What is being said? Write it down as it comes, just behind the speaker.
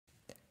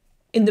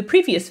In the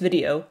previous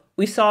video,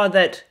 we saw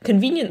that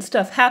convenient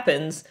stuff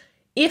happens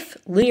if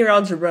linear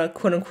algebra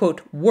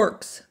quote-unquote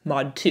works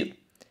mod 2.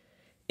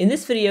 In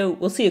this video,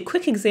 we'll see a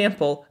quick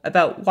example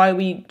about why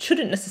we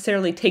shouldn't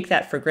necessarily take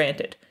that for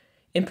granted.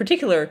 In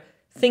particular,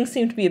 things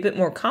seem to be a bit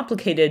more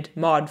complicated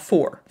mod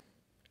 4.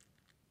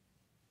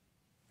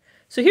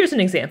 So here's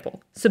an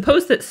example.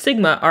 Suppose that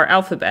sigma, our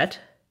alphabet,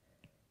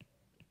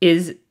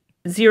 is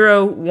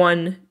 0,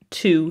 1,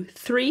 2,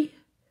 3,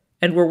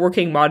 and we're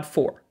working mod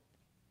 4.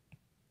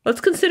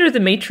 Let's consider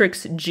the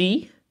matrix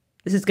G.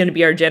 This is going to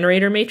be our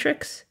generator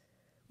matrix,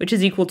 which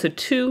is equal to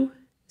 2,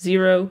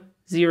 0,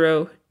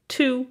 0,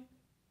 2,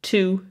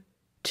 2,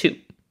 2.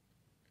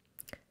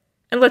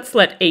 And let's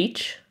let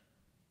H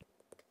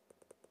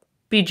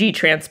be G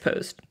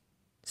transposed.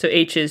 So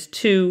H is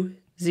 2,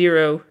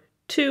 0,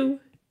 2,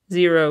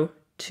 0,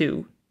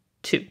 2,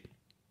 2.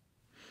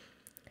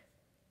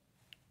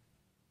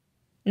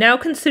 Now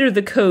consider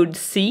the code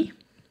C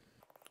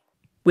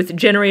with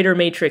generator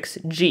matrix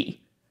G.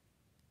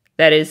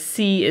 That is,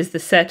 C is the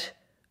set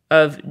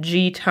of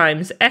G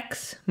times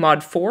X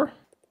mod 4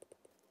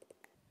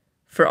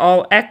 for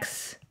all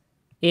X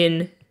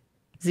in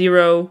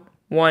 0,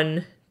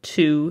 1,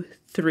 2,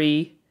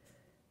 3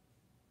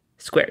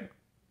 squared.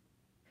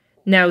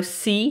 Now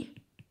C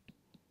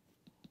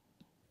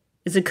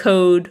is a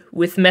code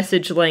with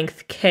message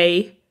length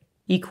K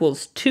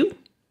equals 2,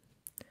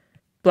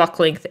 block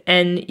length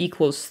N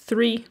equals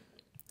 3,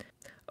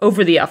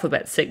 over the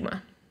alphabet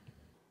sigma.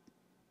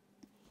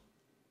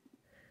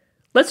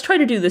 Let's try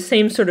to do the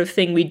same sort of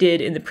thing we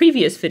did in the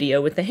previous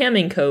video with the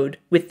Hamming code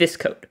with this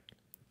code.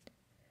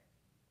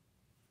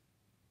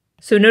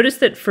 So notice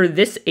that for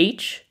this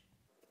H,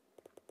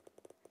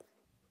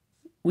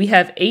 we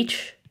have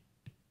H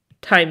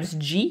times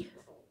G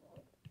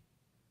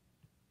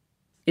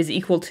is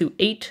equal to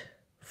 8,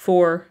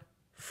 4,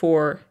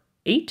 4,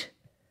 8,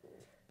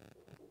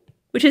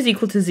 which is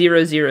equal to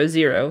 0, 0,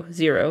 0,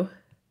 0,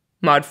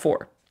 mod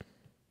 4.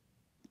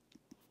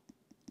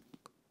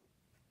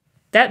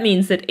 That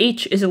means that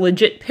H is a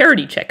legit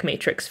parity check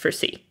matrix for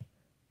C.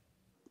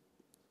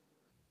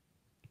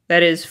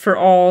 That is, for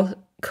all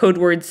code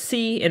words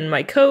C in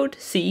my code,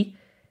 C,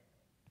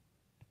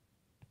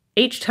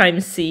 H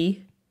times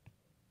C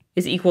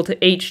is equal to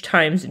H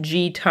times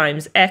G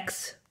times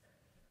X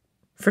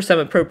for some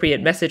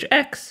appropriate message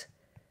X,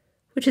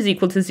 which is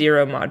equal to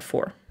 0 mod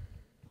 4.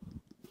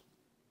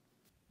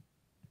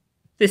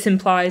 This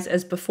implies,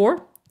 as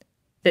before,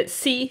 that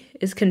C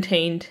is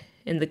contained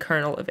in the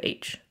kernel of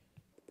H.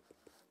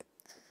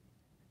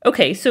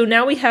 Okay, so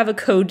now we have a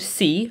code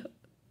C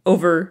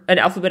over an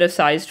alphabet of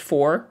size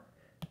 4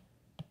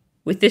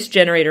 with this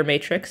generator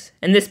matrix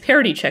and this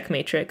parity check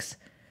matrix,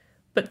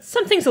 but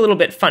something's a little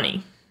bit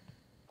funny.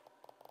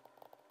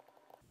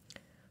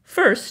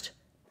 First,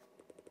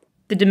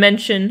 the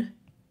dimension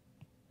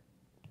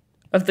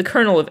of the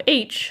kernel of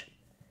H,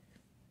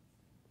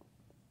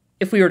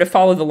 if we were to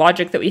follow the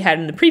logic that we had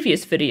in the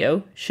previous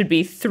video, should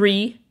be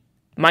 3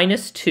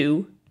 minus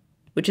 2,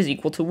 which is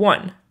equal to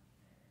 1.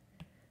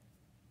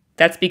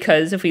 That's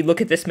because if we look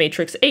at this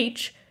matrix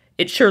H,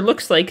 it sure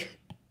looks like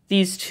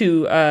these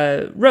two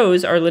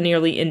rows are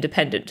linearly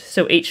independent.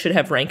 So H should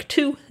have rank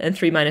 2, and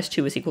 3 minus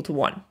 2 is equal to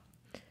 1.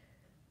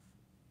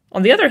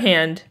 On the other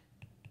hand,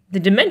 the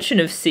dimension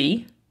of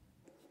C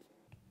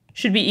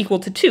should be equal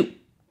to 2.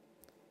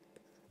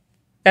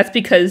 That's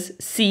because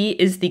C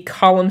is the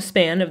column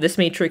span of this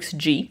matrix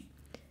G,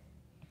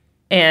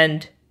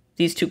 and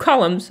these two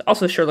columns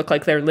also sure look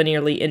like they're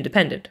linearly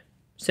independent,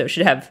 so it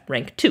should have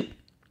rank 2.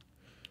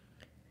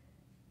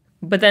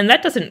 But then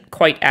that doesn't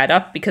quite add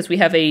up because we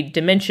have a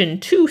dimension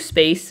 2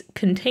 space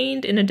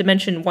contained in a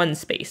dimension 1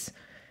 space.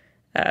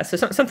 So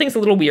something's a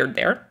little weird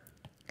there.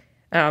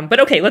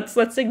 But okay,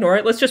 let's ignore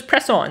it. Let's just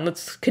press on.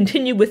 Let's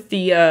continue with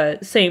the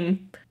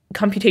same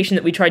computation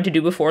that we tried to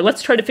do before.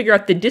 Let's try to figure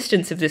out the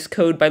distance of this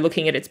code by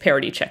looking at its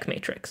parity check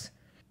matrix.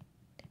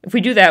 If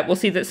we do that, we'll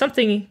see that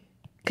something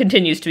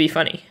continues to be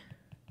funny.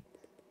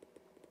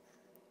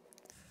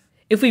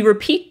 If we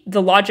repeat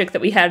the logic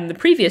that we had in the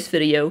previous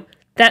video,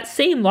 that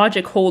same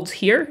logic holds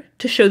here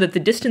to show that the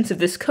distance of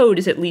this code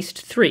is at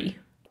least 3.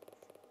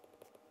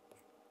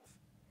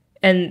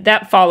 And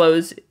that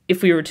follows,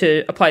 if we were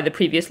to apply the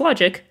previous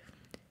logic,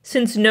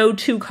 since no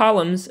two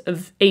columns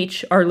of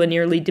H are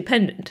linearly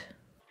dependent.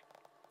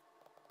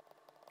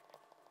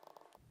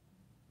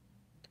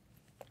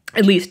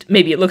 At least,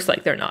 maybe it looks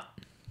like they're not.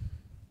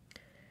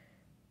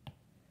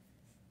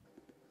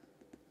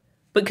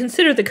 But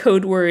consider the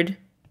code word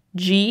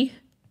G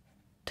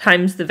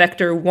times the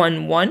vector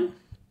 1, 1.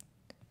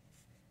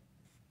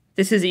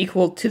 This is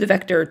equal to the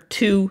vector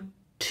 2,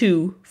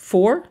 2,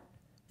 4,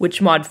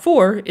 which mod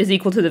 4 is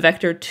equal to the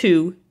vector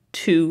 2,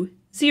 2,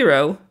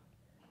 0,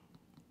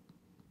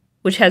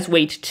 which has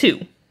weight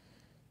 2.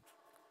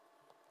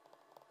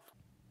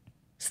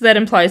 So that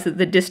implies that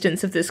the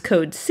distance of this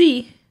code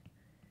C,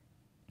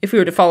 if we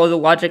were to follow the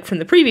logic from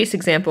the previous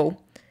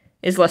example,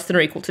 is less than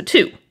or equal to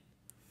 2.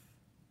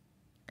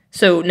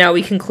 So now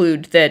we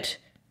conclude that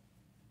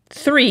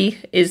 3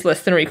 is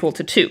less than or equal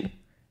to 2.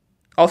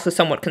 Also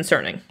somewhat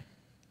concerning.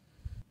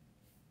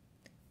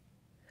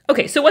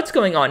 Okay, so what's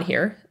going on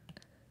here?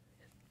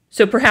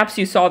 So perhaps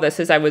you saw this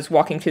as I was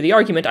walking through the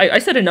argument. I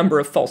said a number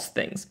of false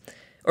things,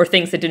 or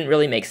things that didn't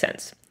really make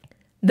sense.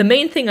 The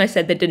main thing I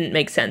said that didn't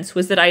make sense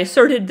was that I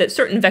asserted that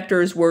certain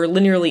vectors were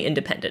linearly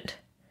independent.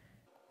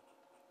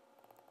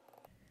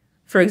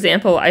 For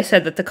example, I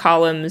said that the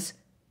columns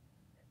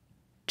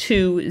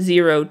 2,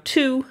 0,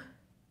 2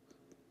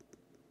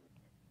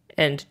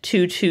 and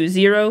 2, 2,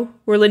 0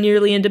 were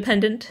linearly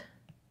independent.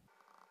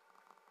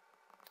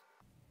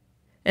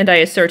 And I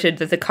asserted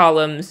that the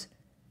columns,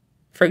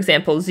 for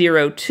example,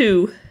 0,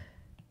 2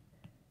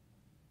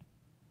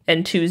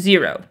 and 2,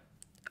 0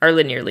 are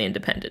linearly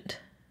independent.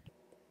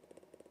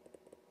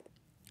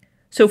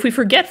 So if we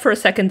forget for a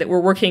second that we're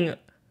working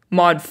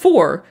mod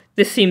 4,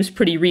 this seems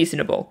pretty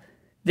reasonable.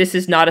 This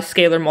is not a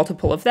scalar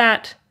multiple of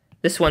that.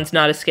 This one's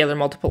not a scalar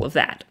multiple of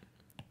that.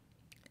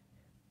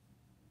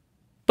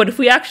 But if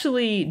we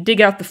actually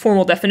dig out the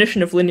formal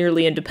definition of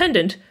linearly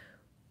independent,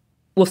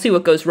 we'll see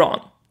what goes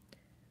wrong.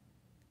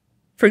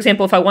 For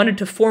example, if I wanted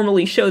to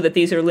formally show that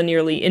these are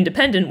linearly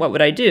independent, what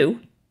would I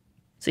do?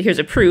 So here's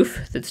a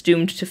proof that's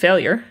doomed to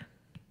failure.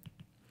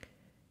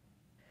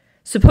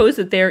 Suppose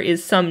that there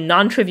is some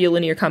non-trivial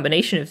linear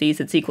combination of these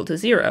that's equal to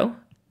 0.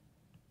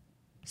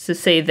 So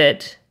say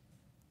that,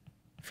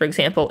 for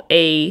example,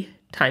 A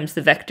times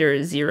the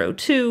vector 0,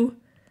 2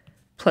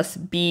 plus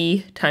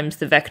B times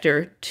the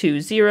vector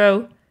 2,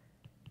 0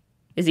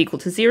 is equal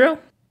to 0.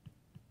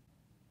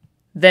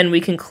 Then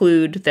we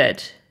conclude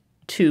that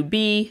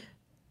 2B,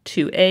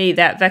 2A,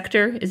 that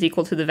vector, is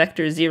equal to the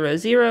vector 0,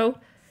 0,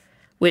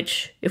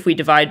 which, if we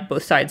divide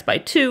both sides by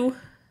 2,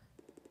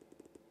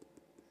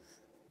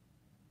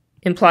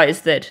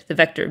 implies that the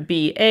vector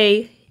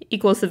BA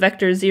equals the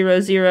vector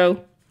 0,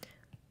 0,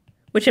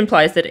 which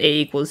implies that A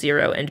equals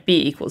 0 and B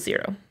equals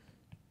 0.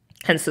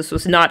 Hence, this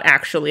was not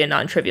actually a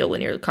non-trivial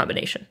linear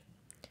combination.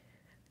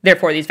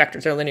 Therefore, these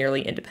vectors are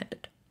linearly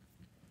independent.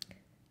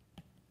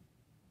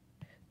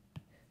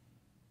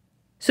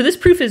 So this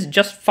proof is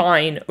just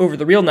fine over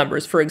the real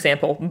numbers, for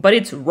example, but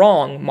it's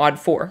wrong mod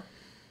 4.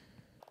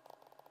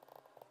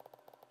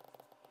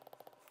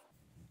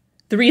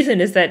 The reason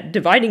is that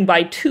dividing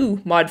by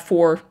 2 mod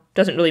 4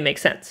 doesn't really make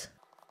sense.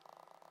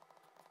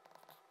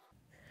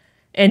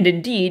 And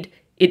indeed,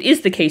 it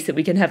is the case that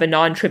we can have a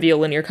non-trivial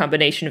linear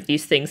combination of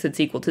these things that's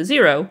equal to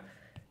 0.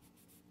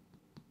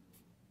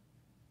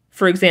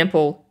 For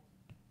example,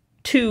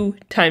 2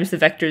 times the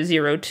vector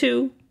 0,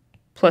 2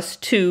 plus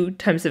 2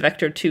 times the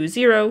vector 2,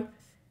 0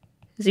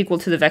 is equal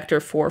to the vector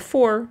 4,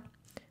 4,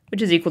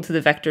 which is equal to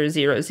the vector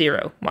 0,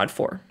 0 mod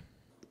 4.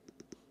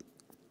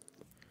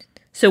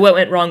 So what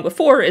went wrong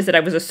before is that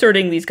I was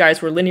asserting these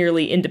guys were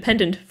linearly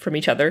independent from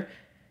each other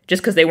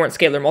just because they weren't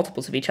scalar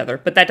multiples of each other,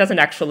 but that doesn't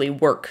actually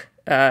work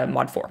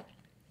mod 4.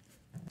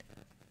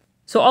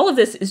 So all of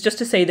this is just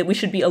to say that we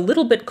should be a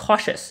little bit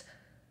cautious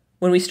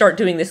when we start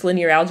doing this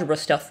linear algebra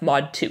stuff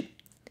mod 2.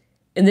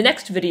 In the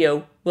next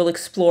video, we'll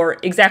explore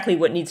exactly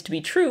what needs to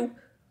be true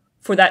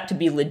for that to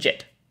be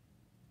legit.